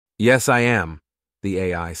Yes, I am, the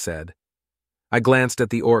AI said. I glanced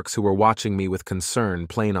at the orcs who were watching me with concern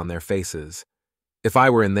plain on their faces. If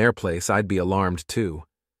I were in their place, I'd be alarmed too.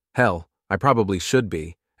 Hell, I probably should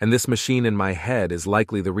be, and this machine in my head is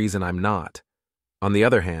likely the reason I'm not. On the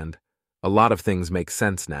other hand, a lot of things make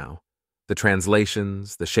sense now. The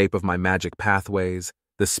translations, the shape of my magic pathways,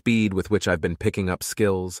 the speed with which I've been picking up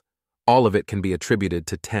skills, all of it can be attributed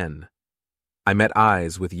to 10. I met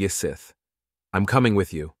eyes with Ysith. I'm coming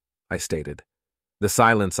with you, I stated. The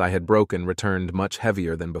silence I had broken returned much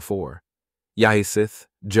heavier than before. Ysith,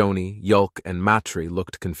 Joni, Yulk, and Matri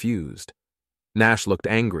looked confused. Nash looked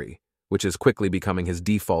angry, which is quickly becoming his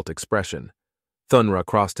default expression. Thunra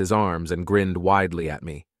crossed his arms and grinned widely at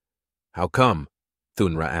me. How come?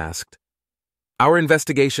 Thunra asked. Our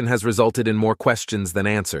investigation has resulted in more questions than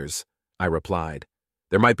answers, I replied.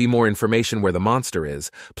 There might be more information where the monster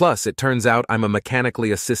is, plus it turns out I'm a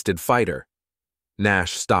mechanically assisted fighter.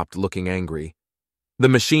 Nash stopped looking angry. The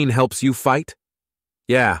machine helps you fight?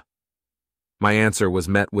 Yeah. My answer was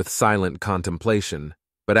met with silent contemplation,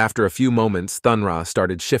 but after a few moments Thunra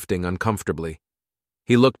started shifting uncomfortably.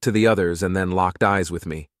 He looked to the others and then locked eyes with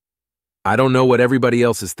me. I don't know what everybody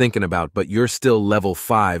else is thinking about, but you're still level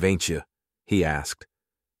 5, ain't you? He asked.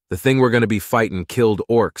 The thing we're going to be fighting killed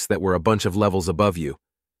orcs that were a bunch of levels above you.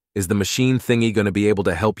 Is the machine thingy going to be able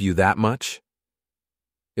to help you that much?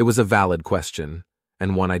 It was a valid question,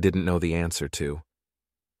 and one I didn't know the answer to.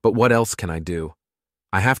 But what else can I do?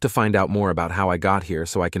 I have to find out more about how I got here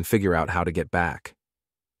so I can figure out how to get back.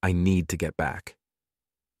 I need to get back.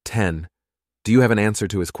 10. Do you have an answer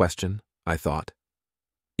to his question? I thought.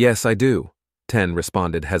 Yes, I do, 10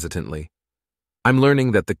 responded hesitantly. I'm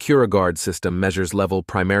learning that the Curagard system measures level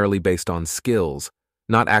primarily based on skills,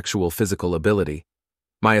 not actual physical ability.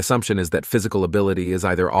 My assumption is that physical ability is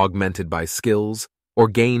either augmented by skills or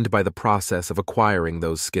gained by the process of acquiring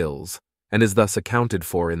those skills, and is thus accounted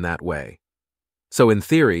for in that way. So in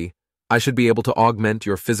theory, I should be able to augment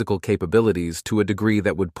your physical capabilities to a degree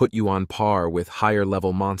that would put you on par with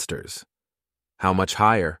higher-level monsters. How much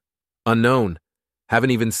higher? Unknown.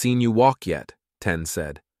 Haven't even seen you walk yet, 10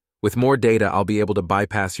 said. With more data, I'll be able to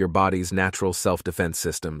bypass your body's natural self-defense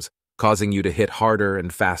systems, causing you to hit harder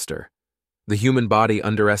and faster. The human body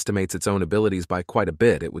underestimates its own abilities by quite a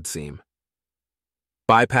bit, it would seem.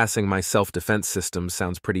 Bypassing my self-defense systems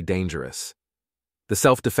sounds pretty dangerous. The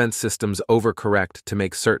self-defense systems overcorrect to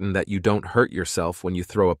make certain that you don't hurt yourself when you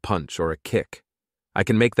throw a punch or a kick. I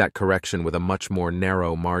can make that correction with a much more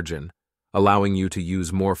narrow margin, allowing you to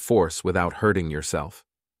use more force without hurting yourself.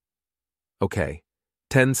 Okay,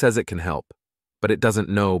 10 says it can help, but it doesn't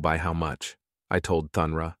know by how much, I told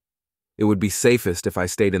Thunra. It would be safest if I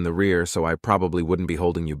stayed in the rear, so I probably wouldn't be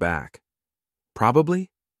holding you back.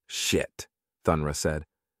 Probably? Shit, Thunra said.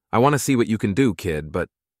 I want to see what you can do, kid, but...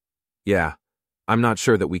 Yeah, I'm not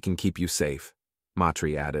sure that we can keep you safe,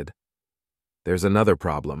 Matri added. There's another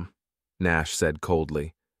problem, Nash said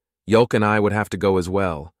coldly. Yulk and I would have to go as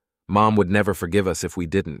well. Mom would never forgive us if we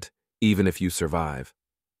didn't, even if you survive.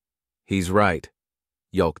 He's right,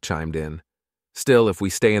 Yulk chimed in. Still, if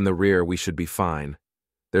we stay in the rear, we should be fine.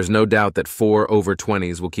 There's no doubt that 4 over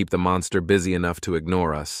 20s will keep the monster busy enough to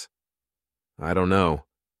ignore us. I don't know.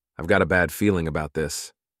 I've got a bad feeling about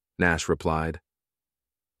this, Nash replied.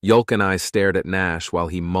 Yulk and I stared at Nash while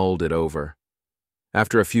he mulled it over.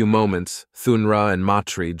 After a few moments, Thunra and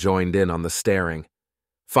Matri joined in on the staring.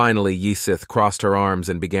 Finally, Ysith crossed her arms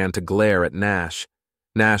and began to glare at Nash.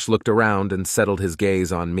 Nash looked around and settled his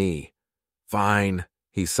gaze on me. Fine,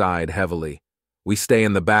 he sighed heavily. We stay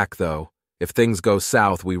in the back, though. If things go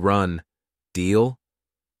south, we run. Deal?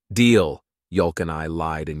 Deal, Yulk and I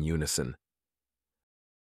lied in unison.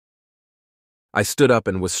 I stood up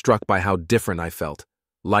and was struck by how different I felt.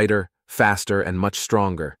 Lighter, faster, and much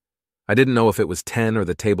stronger. I didn't know if it was 10 or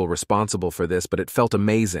the table responsible for this, but it felt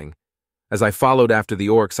amazing. As I followed after the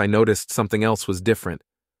orcs, I noticed something else was different.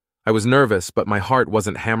 I was nervous, but my heart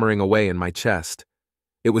wasn't hammering away in my chest.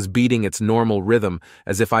 It was beating its normal rhythm,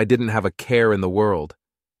 as if I didn't have a care in the world.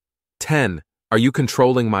 10, are you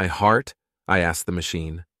controlling my heart? I asked the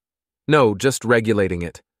machine. No, just regulating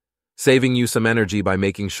it. Saving you some energy by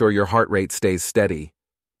making sure your heart rate stays steady,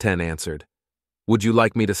 10 answered. Would you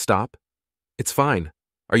like me to stop? It's fine.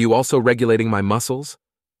 Are you also regulating my muscles?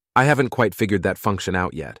 I haven't quite figured that function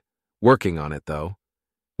out yet. Working on it, though.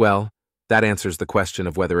 Well, that answers the question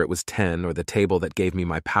of whether it was 10 or the table that gave me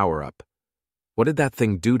my power-up. What did that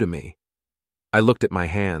thing do to me? I looked at my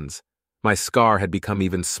hands. My scar had become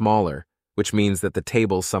even smaller, which means that the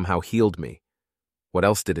table somehow healed me. What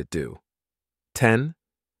else did it do? 10?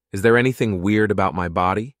 Is there anything weird about my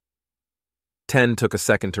body? 10 took a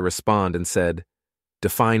second to respond and said,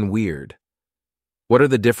 Define weird. What are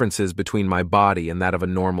the differences between my body and that of a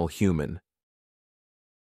normal human?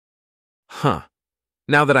 Huh.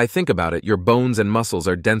 Now that I think about it, your bones and muscles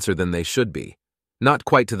are denser than they should be. Not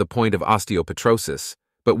quite to the point of osteopetrosis,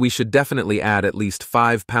 but we should definitely add at least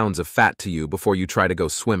 5 pounds of fat to you before you try to go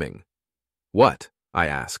swimming. What? I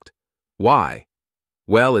asked. Why?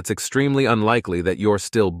 Well, it's extremely unlikely that you're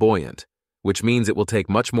still buoyant, which means it will take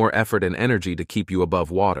much more effort and energy to keep you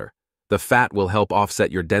above water. The fat will help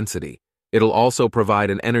offset your density. It'll also provide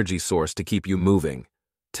an energy source to keep you moving,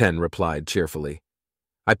 Ten replied cheerfully.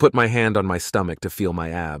 I put my hand on my stomach to feel my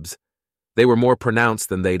abs. They were more pronounced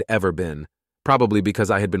than they'd ever been, probably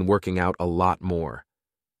because I had been working out a lot more.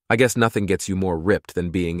 I guess nothing gets you more ripped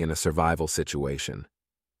than being in a survival situation.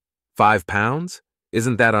 5 pounds?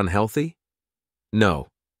 Isn't that unhealthy? No,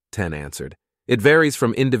 Ten answered. It varies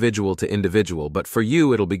from individual to individual, but for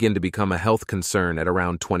you it'll begin to become a health concern at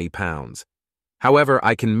around 20 pounds. However,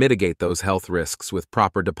 I can mitigate those health risks with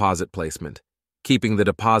proper deposit placement, keeping the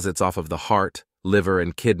deposits off of the heart, liver,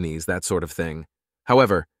 and kidneys, that sort of thing.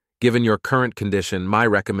 However, given your current condition, my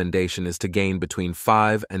recommendation is to gain between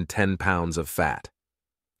 5 and 10 pounds of fat.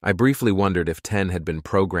 I briefly wondered if Ten had been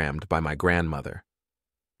programmed by my grandmother.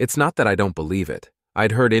 It's not that I don't believe it.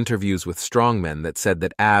 I'd heard interviews with strongmen that said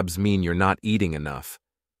that abs mean you're not eating enough.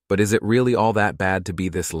 But is it really all that bad to be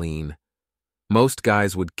this lean? Most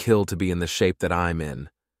guys would kill to be in the shape that I'm in,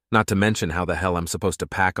 not to mention how the hell I'm supposed to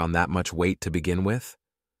pack on that much weight to begin with.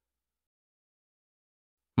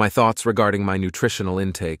 My thoughts regarding my nutritional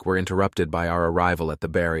intake were interrupted by our arrival at the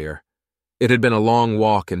barrier. It had been a long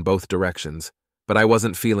walk in both directions, but I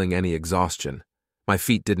wasn't feeling any exhaustion. My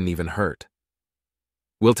feet didn't even hurt.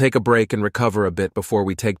 We'll take a break and recover a bit before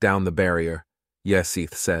we take down the barrier,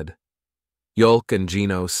 Yesith said. Yulk and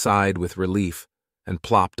Gino sighed with relief and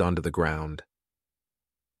plopped onto the ground.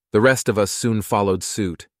 The rest of us soon followed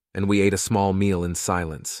suit, and we ate a small meal in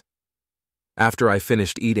silence. After I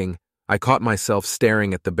finished eating, I caught myself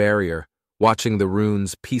staring at the barrier, watching the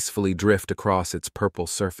runes peacefully drift across its purple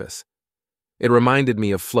surface. It reminded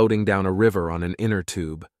me of floating down a river on an inner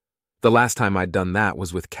tube. The last time I'd done that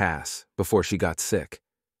was with Cass, before she got sick.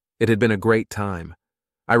 It had been a great time.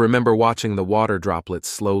 I remember watching the water droplets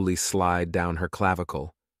slowly slide down her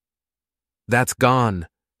clavicle. That's gone,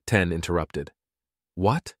 Ten interrupted.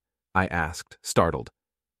 What? I asked, startled.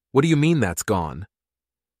 What do you mean that's gone?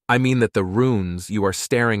 I mean that the runes you are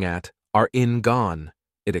staring at are in gone,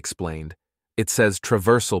 it explained. It says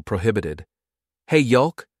traversal prohibited. Hey,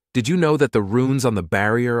 Yulk, did you know that the runes on the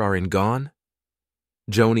barrier are in gone?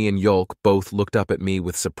 Joni and Yulk both looked up at me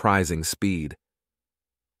with surprising speed.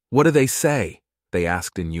 What do they say? They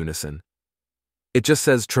asked in unison. It just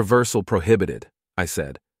says traversal prohibited, I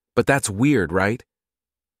said. But that's weird, right?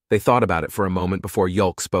 They thought about it for a moment before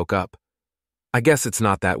Yulk spoke up. I guess it's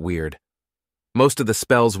not that weird. Most of the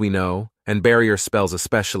spells we know, and barrier spells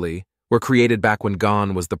especially, were created back when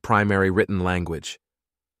Gone was the primary written language.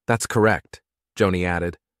 That's correct, Joni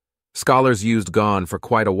added. Scholars used Gone for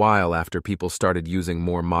quite a while after people started using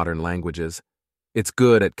more modern languages. It's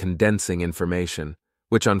good at condensing information,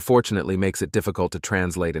 which unfortunately makes it difficult to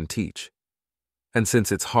translate and teach. And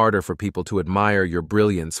since it's harder for people to admire your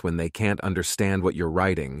brilliance when they can't understand what you're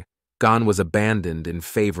writing, Gone was abandoned in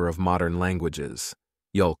favor of modern languages,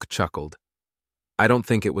 Yulk chuckled. I don't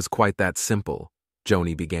think it was quite that simple,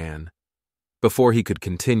 Joni began. Before he could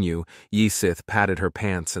continue, Yesith patted her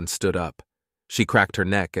pants and stood up. She cracked her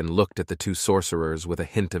neck and looked at the two sorcerers with a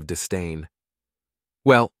hint of disdain.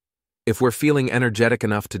 Well, if we're feeling energetic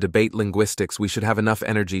enough to debate linguistics, we should have enough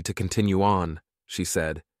energy to continue on, she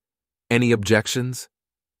said. Any objections?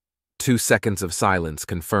 2 seconds of silence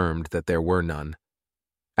confirmed that there were none.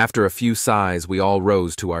 After a few sighs, we all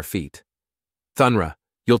rose to our feet. Thunra,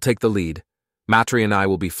 you'll take the lead. Matri and I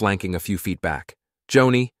will be flanking a few feet back.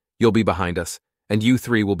 Joni, you'll be behind us, and you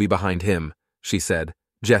 3 will be behind him, she said,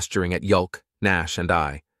 gesturing at Yulk, Nash, and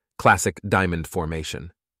I. Classic diamond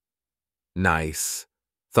formation. Nice,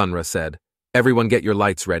 Thunra said. Everyone get your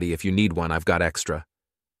lights ready. If you need one, I've got extra.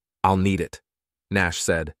 I'll need it, Nash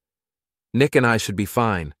said. Nick and I should be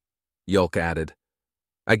fine, Yulk added.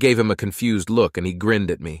 I gave him a confused look and he grinned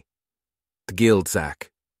at me. Tgildzak,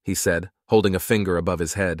 he said, holding a finger above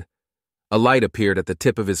his head. A light appeared at the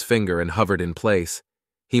tip of his finger and hovered in place.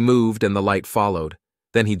 He moved and the light followed.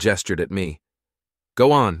 Then he gestured at me.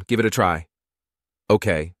 Go on, give it a try.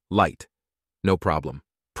 Okay, light. No problem.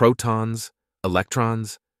 Protons?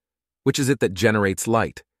 Electrons? Which is it that generates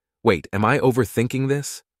light? Wait, am I overthinking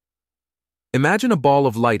this? Imagine a ball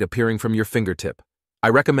of light appearing from your fingertip. I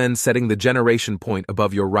recommend setting the generation point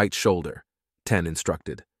above your right shoulder, Ten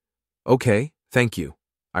instructed. Okay, thank you,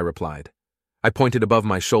 I replied. I pointed above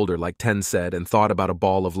my shoulder like Ten said and thought about a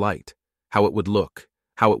ball of light, how it would look,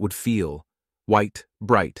 how it would feel, white,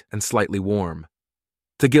 bright, and slightly warm.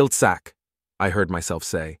 "To Giltsack," I heard myself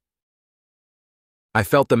say. I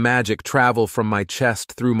felt the magic travel from my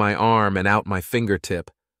chest through my arm and out my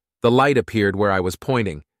fingertip. The light appeared where I was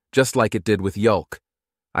pointing, just like it did with Yulk.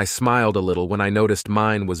 I smiled a little when I noticed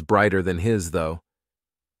mine was brighter than his, though.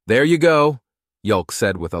 "There you go," Yulk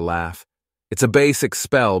said with a laugh. "It's a basic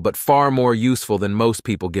spell, but far more useful than most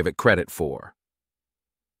people give it credit for."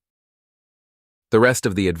 The rest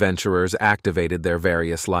of the adventurers activated their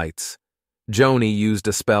various lights. Joni used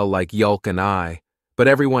a spell like Yulk and I, but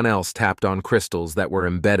everyone else tapped on crystals that were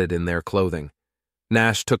embedded in their clothing.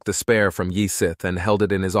 Nash took the spare from Ysith and held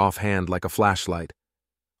it in his offhand like a flashlight.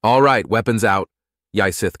 "All right, weapons out,"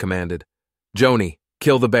 Ysith commanded. "Joni,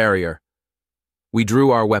 kill the barrier." We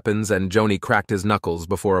drew our weapons and Joni cracked his knuckles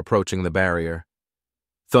before approaching the barrier.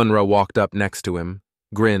 Thunra walked up next to him,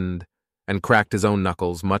 grinned, and cracked his own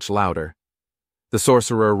knuckles much louder. The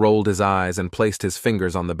sorcerer rolled his eyes and placed his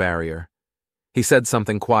fingers on the barrier. He said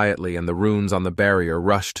something quietly and the runes on the barrier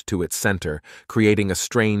rushed to its center, creating a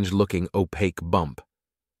strange-looking opaque bump.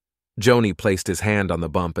 Joni placed his hand on the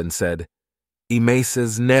bump and said,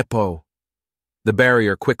 "Imeses Nepo." The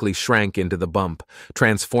barrier quickly shrank into the bump,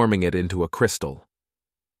 transforming it into a crystal.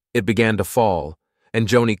 It began to fall, and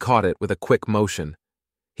Joni caught it with a quick motion.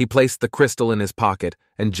 He placed the crystal in his pocket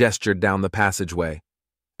and gestured down the passageway.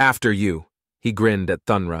 "After you," he grinned at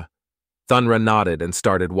Thunra. Thunra nodded and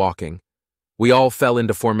started walking. We all fell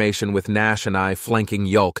into formation with Nash and I flanking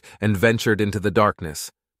Yulk and ventured into the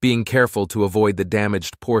darkness, being careful to avoid the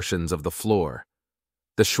damaged portions of the floor.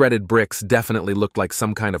 The shredded bricks definitely looked like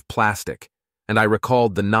some kind of plastic, and I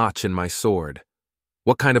recalled the notch in my sword.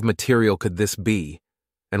 What kind of material could this be,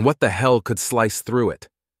 and what the hell could slice through it?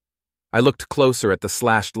 I looked closer at the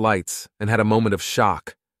slashed lights and had a moment of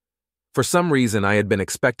shock. For some reason I had been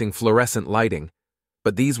expecting fluorescent lighting,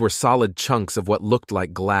 but these were solid chunks of what looked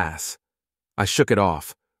like glass. I shook it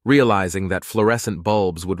off, realizing that fluorescent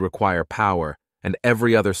bulbs would require power, and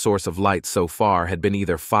every other source of light so far had been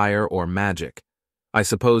either fire or magic. I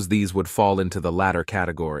suppose these would fall into the latter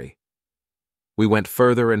category. We went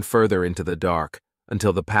further and further into the dark,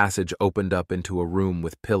 until the passage opened up into a room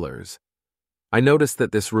with pillars. I noticed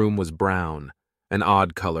that this room was brown, an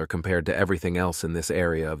odd color compared to everything else in this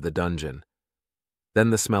area of the dungeon. Then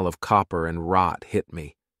the smell of copper and rot hit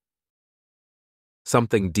me.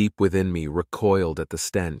 Something deep within me recoiled at the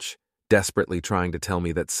stench, desperately trying to tell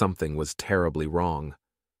me that something was terribly wrong.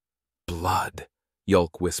 "Blood,"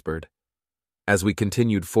 Yulk whispered. As we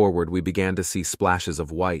continued forward, we began to see splashes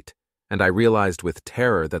of white, and I realized with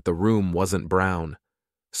terror that the room wasn't brown.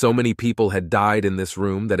 So many people had died in this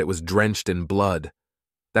room that it was drenched in blood.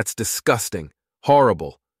 That's disgusting.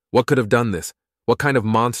 Horrible. What could have done this? What kind of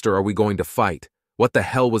monster are we going to fight? What the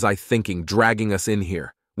hell was I thinking, dragging us in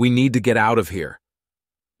here? We need to get out of here.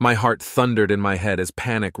 My heart thundered in my head as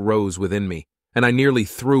panic rose within me, and I nearly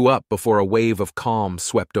threw up before a wave of calm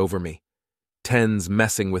swept over me. Ten's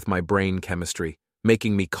messing with my brain chemistry,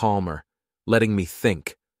 making me calmer, letting me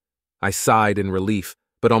think. I sighed in relief,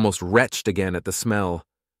 but almost retched again at the smell.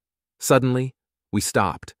 Suddenly, we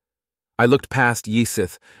stopped. I looked past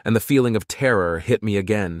Ysith, and the feeling of terror hit me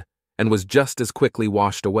again, and was just as quickly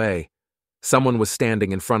washed away. Someone was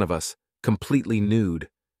standing in front of us, completely nude.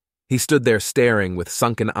 He stood there staring with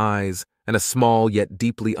sunken eyes and a small yet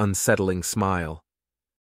deeply unsettling smile.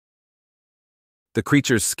 The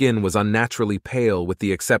creature's skin was unnaturally pale with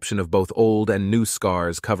the exception of both old and new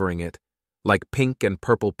scars covering it, like pink and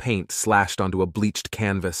purple paint slashed onto a bleached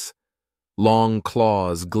canvas. Long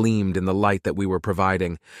claws gleamed in the light that we were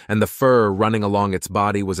providing, and the fur running along its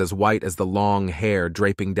body was as white as the long hair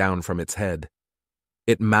draping down from its head.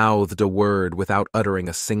 It mouthed a word without uttering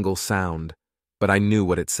a single sound, but I knew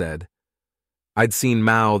what it said. I'd seen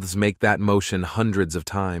mouths make that motion hundreds of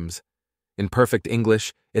times. In perfect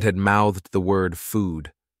English, it had mouthed the word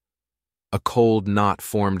food. A cold knot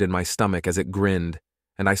formed in my stomach as it grinned,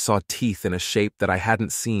 and I saw teeth in a shape that I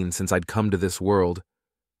hadn't seen since I'd come to this world,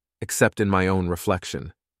 except in my own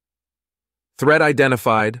reflection. "Threat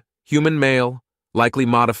identified, human male, likely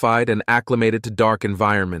modified and acclimated to dark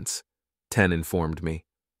environments," Ten informed me.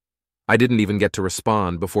 I didn't even get to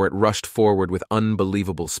respond before it rushed forward with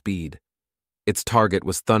unbelievable speed. Its target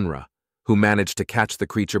was Thunra, who managed to catch the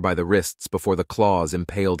creature by the wrists before the claws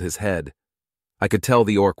impaled his head. I could tell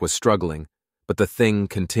the orc was struggling, but the thing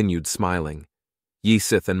continued smiling.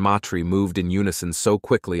 Ysith and Matri moved in unison so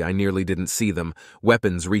quickly I nearly didn't see them,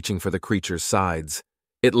 weapons reaching for the creature's sides.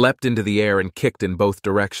 It leapt into the air and kicked in both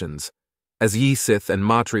directions. As Yisith and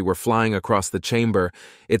Matri were flying across the chamber,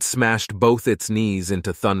 it smashed both its knees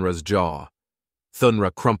into Thunra's jaw. Thunra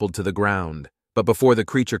crumpled to the ground, but before the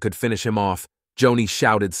creature could finish him off, Joni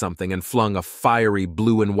shouted something and flung a fiery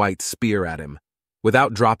blue and white spear at him.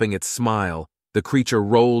 Without dropping its smile, the creature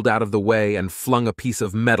rolled out of the way and flung a piece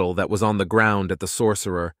of metal that was on the ground at the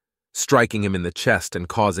sorcerer, striking him in the chest and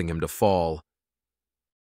causing him to fall.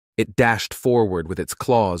 It dashed forward with its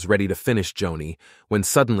claws ready to finish Joni, when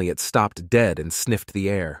suddenly it stopped dead and sniffed the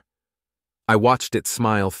air. I watched its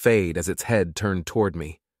smile fade as its head turned toward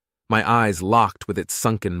me. My eyes locked with its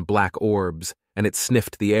sunken black orbs, and it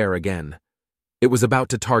sniffed the air again. It was about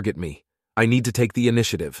to target me. I need to take the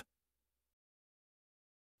initiative.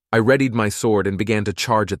 I readied my sword and began to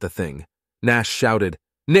charge at the thing. Nash shouted,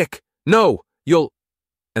 "Nick, no, you'll—"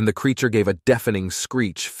 And the creature gave a deafening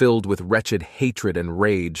screech filled with wretched hatred and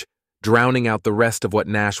rage, drowning out the rest of what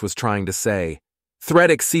Nash was trying to say. "Threat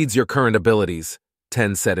exceeds your current abilities,"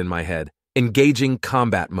 Ten said in my head. "Engaging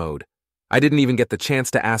combat mode." I didn't even get the chance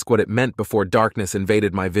to ask what it meant before darkness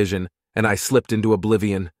invaded my vision, and I slipped into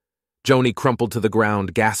oblivion. Joni crumpled to the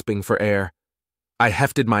ground, gasping for air. I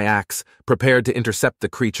hefted my axe, prepared to intercept the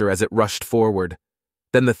creature as it rushed forward.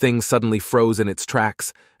 Then the thing suddenly froze in its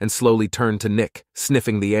tracks and slowly turned to Nick,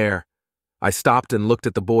 sniffing the air. I stopped and looked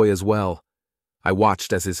at the boy as well. I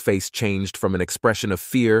watched as his face changed from an expression of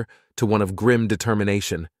fear to one of grim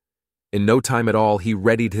determination. In no time at all, he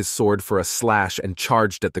readied his sword for a slash and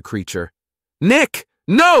charged at the creature. "Nick!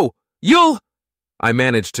 No! You'll—" I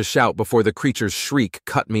managed to shout before the creature's shriek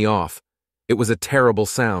cut me off. It was a terrible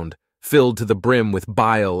sound, filled to the brim with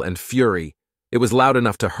bile and fury. It was loud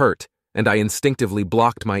enough to hurt, and I instinctively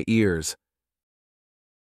blocked my ears.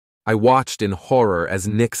 I watched in horror as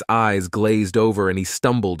Nick's eyes glazed over and he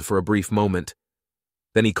stumbled for a brief moment.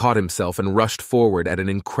 Then he caught himself and rushed forward at an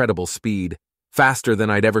incredible speed, faster than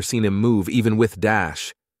I'd ever seen him move, even with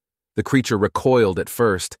dash. The creature recoiled at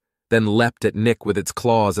first, then leapt at Nick with its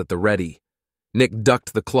claws at the ready. Nick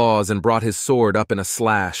ducked the claws and brought his sword up in a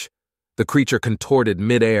slash. The creature contorted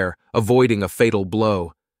mid-air, avoiding a fatal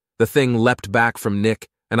blow. The thing leapt back from Nick,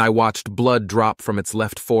 and I watched blood drop from its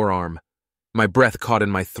left forearm. My breath caught in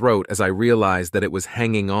my throat as I realized that it was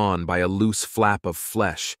hanging on by a loose flap of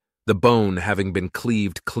flesh, the bone having been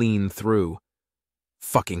cleaved clean through.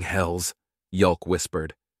 "Fucking hells," Yulk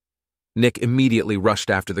whispered. Nick immediately rushed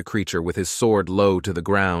after the creature with his sword low to the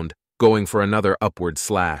ground, going for another upward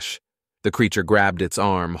slash. The creature grabbed its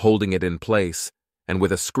arm, holding it in place, and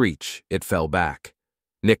with a screech, it fell back.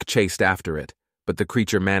 Nick chased after it, but the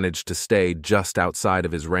creature managed to stay just outside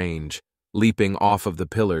of his range, leaping off of the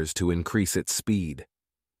pillars to increase its speed.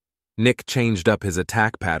 Nick changed up his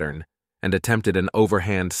attack pattern and attempted an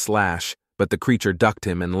overhand slash, but the creature ducked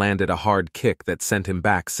him and landed a hard kick that sent him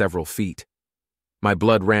back several feet. My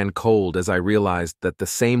blood ran cold as I realized that the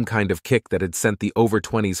same kind of kick that had sent the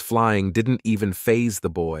over-20s flying didn't even faze the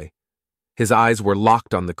boy. His eyes were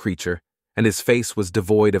locked on the creature, and his face was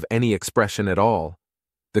devoid of any expression at all.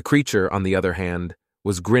 The creature, on the other hand,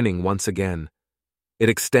 was grinning once again. It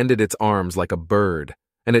extended its arms like a bird,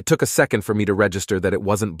 and it took a second for me to register that it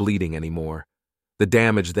wasn't bleeding anymore. The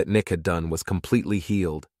damage that Nick had done was completely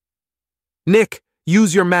healed. "Nick,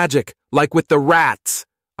 use your magic, like with the rats!"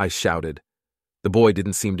 I shouted. The boy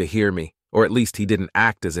didn't seem to hear me, or at least he didn't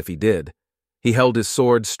act as if he did. He held his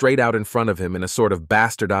sword straight out in front of him in a sort of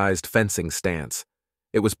bastardized fencing stance.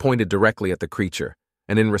 It was pointed directly at the creature,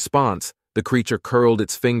 and in response, the creature curled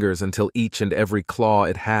its fingers until each and every claw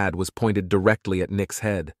it had was pointed directly at Nick's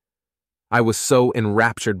head. I was so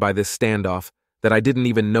enraptured by this standoff that I didn't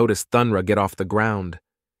even notice Thunra get off the ground.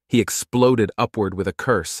 He exploded upward with a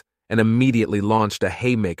curse and immediately launched a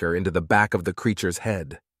haymaker into the back of the creature's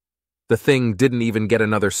head. The thing didn't even get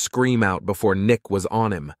another scream out before Nick was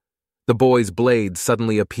on him. The boy's blade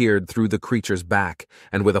suddenly appeared through the creature's back,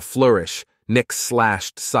 and with a flourish, Nick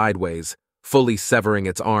slashed sideways, fully severing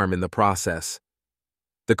its arm in the process.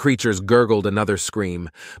 The creatures gurgled another scream,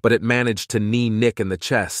 but it managed to knee Nick in the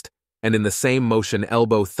chest, and in the same motion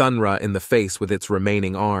elbow Thunra in the face with its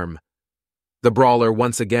remaining arm. The brawler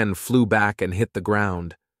once again flew back and hit the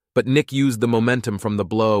ground, but Nick used the momentum from the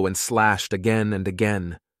blow and slashed again and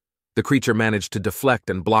again. The creature managed to deflect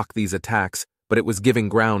and block these attacks, but it was giving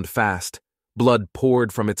ground fast. Blood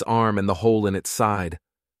poured from its arm and the hole in its side.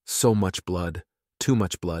 So much blood. Too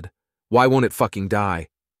much blood. Why won't it fucking die?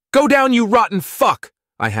 "Go down, you rotten fuck!"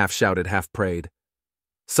 I half-shouted, half-prayed.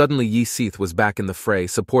 Suddenly Yisith was back in the fray,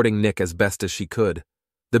 supporting Nick as best as she could.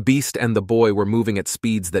 The beast and the boy were moving at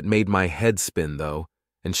speeds that made my head spin, though,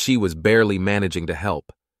 and she was barely managing to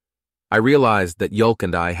help. I realized that Yulk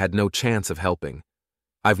and I had no chance of helping.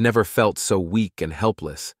 I've never felt so weak and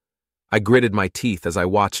helpless. I gritted my teeth as I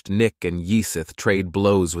watched Nick and Yesith trade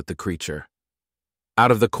blows with the creature.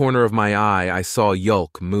 Out of the corner of my eye, I saw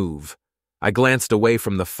Yulk move. I glanced away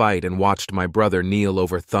from the fight and watched my brother kneel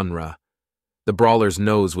over Thunra. The brawler's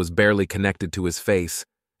nose was barely connected to his face,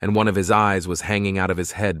 and one of his eyes was hanging out of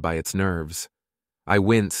his head by its nerves. I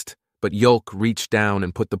winced, but Yulk reached down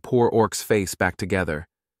and put the poor orc's face back together.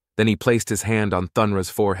 Then he placed his hand on Thunra's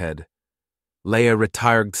forehead. "Leia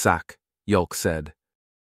Retargsak," Yulk said.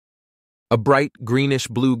 A bright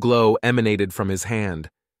greenish-blue glow emanated from his hand.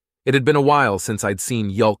 It had been a while since I'd seen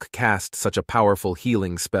Yulk cast such a powerful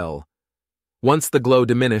healing spell. Once the glow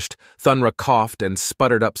diminished, Thunra coughed and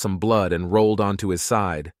sputtered up some blood and rolled onto his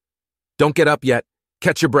side. "Don't get up yet.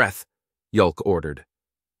 Catch your breath," Yulk ordered.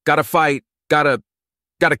 "Gotta fight. Gotta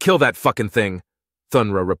kill that fucking thing,"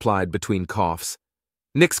 Thunra replied between coughs.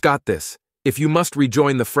 "Nick's got this. If you must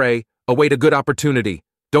rejoin the fray, await a good opportunity.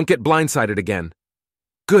 Don't get blindsided again."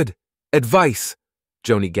 "Good advice,"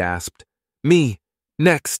 Joni gasped. "Me.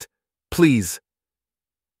 Next. Please."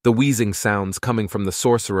 The wheezing sounds coming from the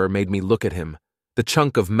sorcerer made me look at him. The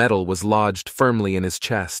chunk of metal was lodged firmly in his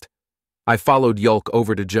chest. I followed Yulk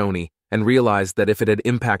over to Joni and realized that if it had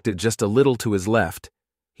impacted just a little to his left,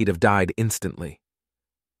 he'd have died instantly.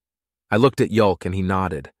 I looked at Yulk and he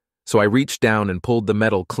nodded, so I reached down and pulled the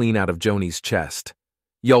metal clean out of Joni's chest.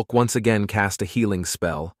 Yulk once again cast a healing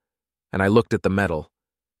spell, and I looked at the metal.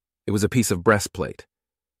 It was a piece of breastplate.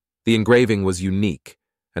 The engraving was unique,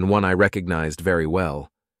 and one I recognized very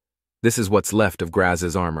well. This is what's left of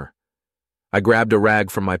Graz's armor. I grabbed a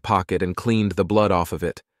rag from my pocket and cleaned the blood off of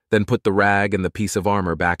it, then put the rag and the piece of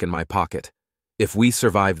armor back in my pocket. If we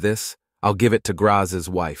survive this, I'll give it to Graz's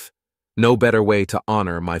wife. No better way to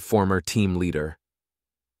honor my former team leader.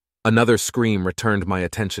 Another scream returned my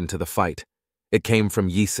attention to the fight. It came from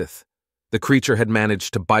Yesith. The creature had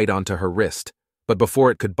managed to bite onto her wrist, but before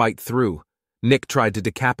it could bite through, Nick tried to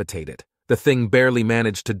decapitate it. The thing barely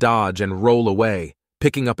managed to dodge and roll away,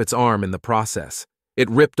 picking up its arm in the process. It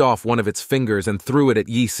ripped off one of its fingers and threw it at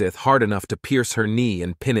Yesith hard enough to pierce her knee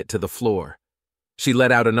and pin it to the floor. She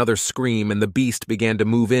let out another scream and the beast began to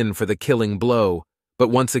move in for the killing blow, but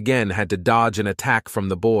once again had to dodge an attack from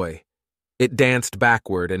the boy. It danced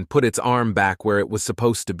backward and put its arm back where it was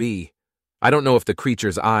supposed to be. I don't know if the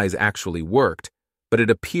creature's eyes actually worked, but it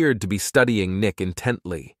appeared to be studying Nick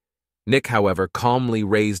intently. Nick, however, calmly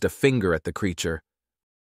raised a finger at the creature.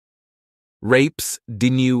 Rapes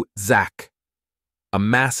Dinu Zak. A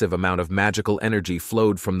massive amount of magical energy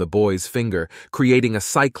flowed from the boy's finger, creating a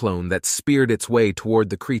cyclone that speared its way toward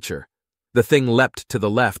the creature. The thing leapt to the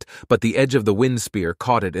left, but the edge of the wind spear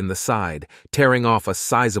caught it in the side, tearing off a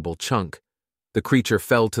sizable chunk. The creature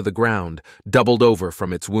fell to the ground, doubled over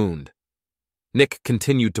from its wound. Nick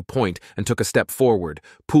continued to point and took a step forward,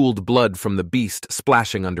 pooled blood from the beast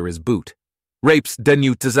splashing under his boot. Rapes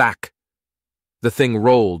Denu Tzak. The thing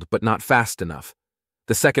rolled, but not fast enough.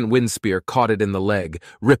 The second wind spear caught it in the leg,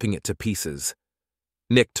 ripping it to pieces.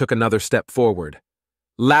 Nick took another step forward.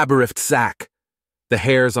 Labyrinth Zak. The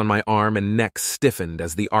hairs on my arm and neck stiffened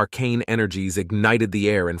as the arcane energies ignited the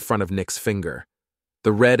air in front of Nick's finger.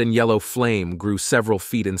 The red and yellow flame grew several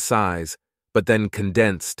feet in size, but then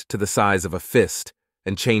condensed to the size of a fist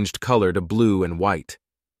and changed color to blue and white.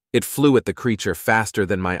 It flew at the creature faster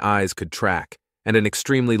than my eyes could track, and an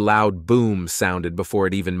extremely loud boom sounded before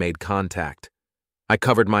it even made contact. I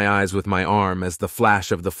covered my eyes with my arm as the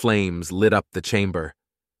flash of the flames lit up the chamber.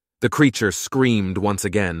 The creature screamed once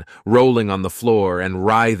again, rolling on the floor and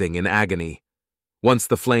writhing in agony. Once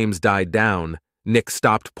the flames died down, Nick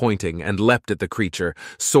stopped pointing and leapt at the creature,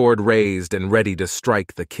 sword raised and ready to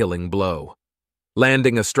strike the killing blow.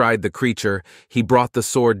 Landing astride the creature, he brought the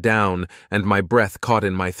sword down, and my breath caught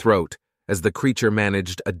in my throat as the creature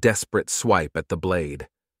managed a desperate swipe at the blade.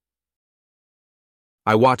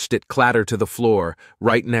 I watched it clatter to the floor,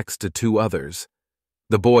 right next to two others.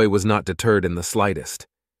 The boy was not deterred in the slightest.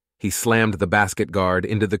 He slammed the basket guard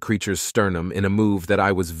into the creature's sternum in a move that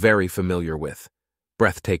I was very familiar with.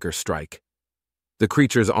 Breathtaker strike. The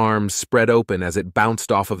creature's arms spread open as it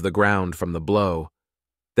bounced off of the ground from the blow.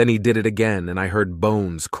 Then he did it again, and I heard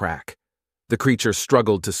bones crack. The creature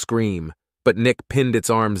struggled to scream, but Nick pinned its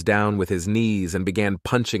arms down with his knees and began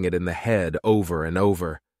punching it in the head over and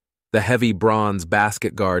over. The heavy bronze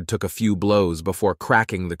basket guard took a few blows before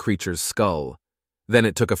cracking the creature's skull. Then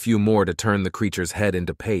it took a few more to turn the creature's head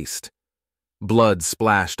into paste. Blood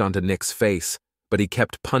splashed onto Nick's face, but he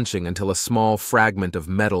kept punching until a small fragment of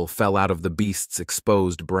metal fell out of the beast's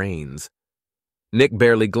exposed brains. Nick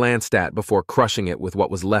barely glanced at before crushing it with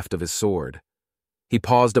what was left of his sword. He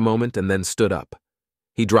paused a moment and then stood up.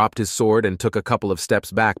 He dropped his sword and took a couple of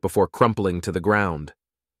steps back before crumpling to the ground.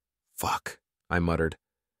 Fuck, I muttered.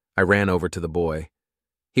 I ran over to the boy.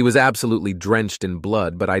 He was absolutely drenched in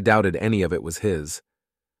blood, but I doubted any of it was his.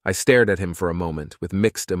 I stared at him for a moment, with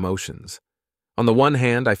mixed emotions. On the one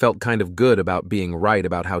hand, I felt kind of good about being right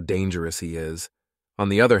about how dangerous he is. On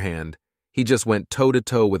the other hand, he just went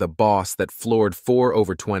toe-to-toe with a boss that floored 4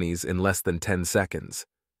 over 20s in less than 10 seconds.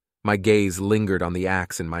 My gaze lingered on the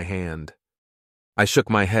axe in my hand. I shook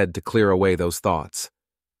my head to clear away those thoughts.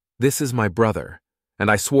 This is my brother, and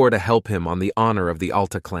I swore to help him on the honor of the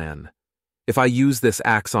Alta clan. If I use this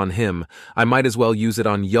axe on him, I might as well use it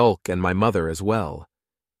on Yulk and my mother as well.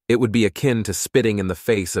 It would be akin to spitting in the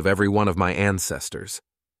face of every one of my ancestors.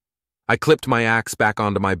 I clipped my axe back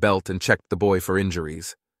onto my belt and checked the boy for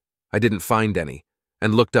injuries. I didn't find any,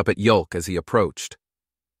 and looked up at Yulk as he approached.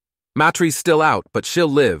 Matri's still out, but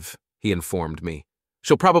she'll live, he informed me.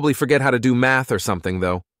 She'll probably forget how to do math or something,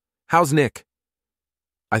 though. How's Nick?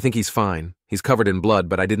 I think he's fine. He's covered in blood,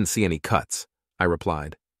 but I didn't see any cuts, I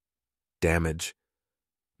replied. Damage.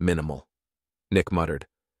 Minimal, Nick muttered.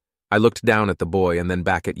 I looked down at the boy and then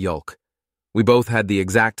back at Yulk. We both had the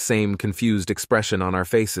exact same confused expression on our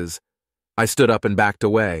faces. I stood up and backed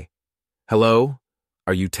away. Hello?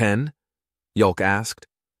 Are you 10? Yulk asked.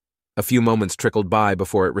 A few moments trickled by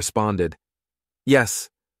before it responded. Yes.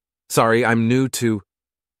 Sorry, I'm new to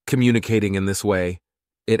communicating in this way,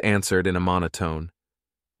 it answered in a monotone.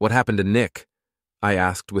 What happened to Nick? I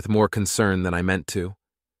asked with more concern than I meant to.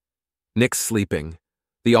 Nick's sleeping.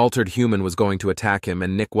 The altered human was going to attack him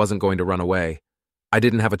and Nick wasn't going to run away. I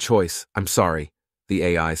didn't have a choice, I'm sorry, the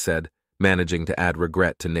AI said, managing to add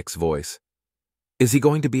regret to Nick's voice. Is he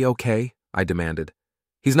going to be okay? I demanded.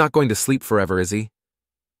 He's not going to sleep forever, is he?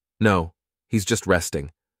 No, he's just resting.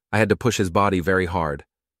 I had to push his body very hard.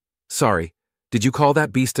 Sorry, did you call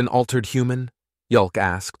that beast an altered human? Yulk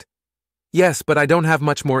asked. Yes, but I don't have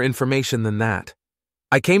much more information than that.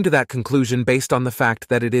 I came to that conclusion based on the fact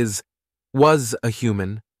that it was a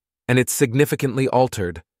human, and it's significantly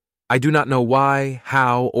altered. I do not know why,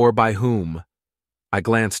 how, or by whom. I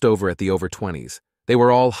glanced over at the over 20s. They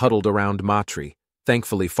were all huddled around Matri,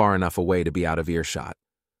 thankfully far enough away to be out of earshot.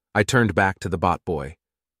 I turned back to the bot boy.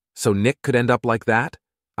 So Nick could end up like that?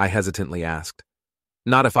 I hesitantly asked.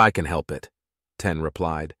 Not if I can help it, Ten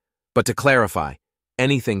replied. But to clarify,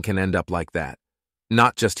 anything can end up like that,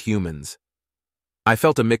 not just humans. I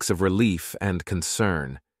felt a mix of relief and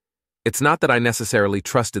concern. It's not that I necessarily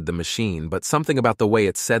trusted the machine, but something about the way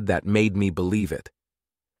it said that made me believe it.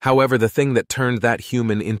 However, the thing that turned that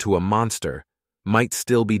human into a monster might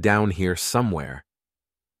still be down here somewhere.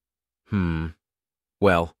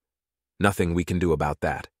 Well, nothing we can do about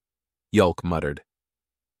that, Yulk muttered.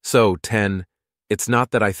 So, Ten, it's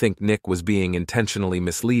not that I think Nick was being intentionally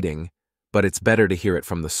misleading, but it's better to hear it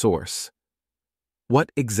from the source.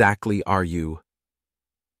 What exactly are you?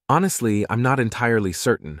 Honestly, I'm not entirely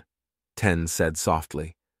certain, Ten said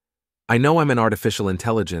softly. I know I'm an artificial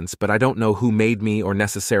intelligence, but I don't know who made me or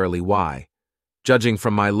necessarily why. Judging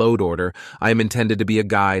from my load order, I am intended to be a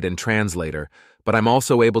guide and translator, but I'm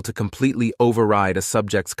also able to completely override a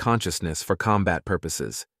subject's consciousness for combat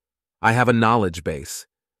purposes. I have a knowledge base,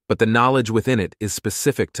 but the knowledge within it is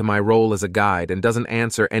specific to my role as a guide and doesn't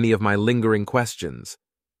answer any of my lingering questions.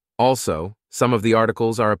 Also, some of the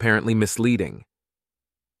articles are apparently misleading.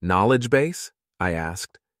 Knowledge base? I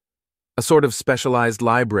asked. A sort of specialized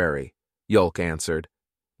library, Yulk answered.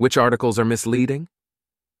 Which articles are misleading?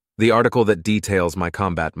 The article that details my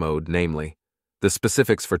combat mode, namely. The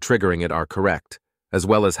specifics for triggering it are correct, as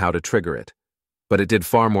well as how to trigger it. But it did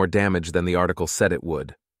far more damage than the article said it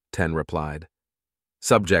would, Ten replied.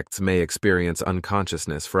 Subjects may experience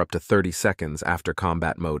unconsciousness for up to 30 seconds after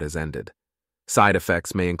combat mode has ended. Side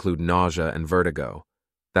effects may include nausea and vertigo.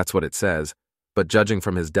 That's what it says, but judging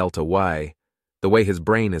from his Delta Y, the way his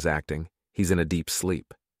brain is acting, he's in a deep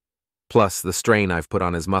sleep. Plus, the strain I've put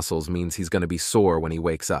on his muscles means he's going to be sore when he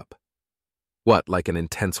wakes up. What, like an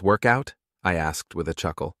intense workout? I asked with a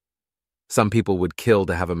chuckle. Some people would kill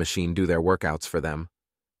to have a machine do their workouts for them.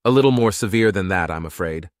 A little more severe than that, I'm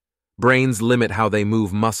afraid. Brains limit how they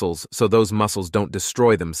move muscles so those muscles don't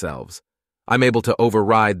destroy themselves. I'm able to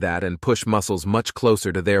override that and push muscles much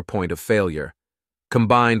closer to their point of failure.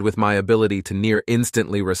 Combined with my ability to near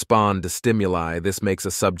instantly respond to stimuli, this makes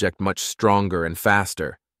a subject much stronger and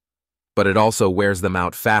faster. But it also wears them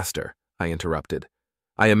out faster, I interrupted.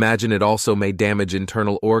 I imagine it also may damage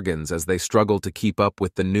internal organs as they struggle to keep up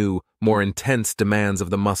with the new, more intense demands of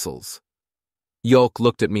the muscles. Yulk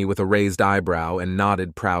looked at me with a raised eyebrow and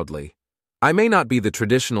nodded proudly. I may not be the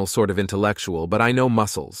traditional sort of intellectual, but I know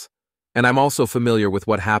muscles. And I'm also familiar with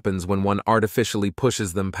what happens when one artificially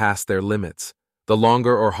pushes them past their limits. The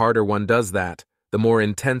longer or harder one does that, the more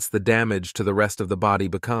intense the damage to the rest of the body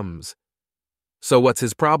becomes. So what's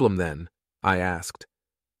his problem then? I asked.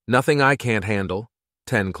 Nothing I can't handle,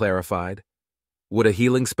 Ten clarified. Would a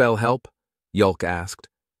healing spell help? Yulk asked.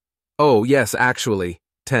 Oh, yes, actually,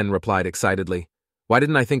 Ten replied excitedly. Why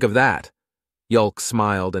didn't I think of that? Yulk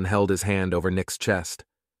smiled and held his hand over Nick's chest.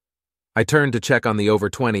 I turned to check on the over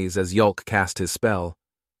 20s as Yulk cast his spell.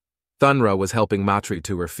 Thunra was helping Matri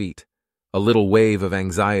to her feet. A little wave of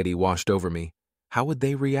anxiety washed over me. How would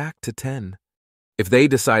they react to Ten? If they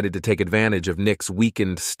decided to take advantage of Nick's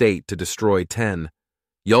weakened state to destroy Ten,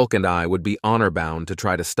 Yulk and I would be honor-bound to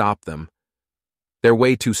try to stop them. They're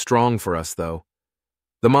way too strong for us, though.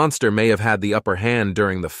 The monster may have had the upper hand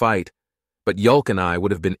during the fight, but Yulk and I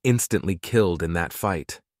would have been instantly killed in that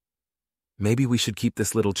fight. Maybe we should keep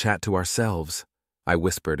this little chat to ourselves, I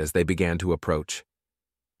whispered as they began to approach.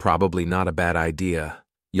 Probably not a bad idea,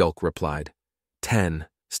 Yulk replied. Ten,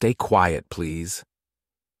 stay quiet, please.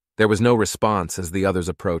 There was no response as the others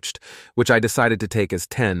approached, which I decided to take as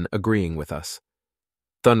Ten agreeing with us.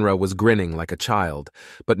 Thunra was grinning like a child,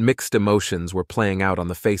 but mixed emotions were playing out on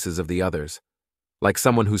the faces of the others, like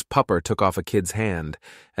someone whose pupper took off a kid's hand,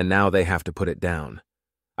 and now they have to put it down.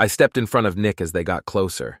 I stepped in front of Nick as they got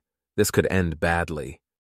closer. This could end badly.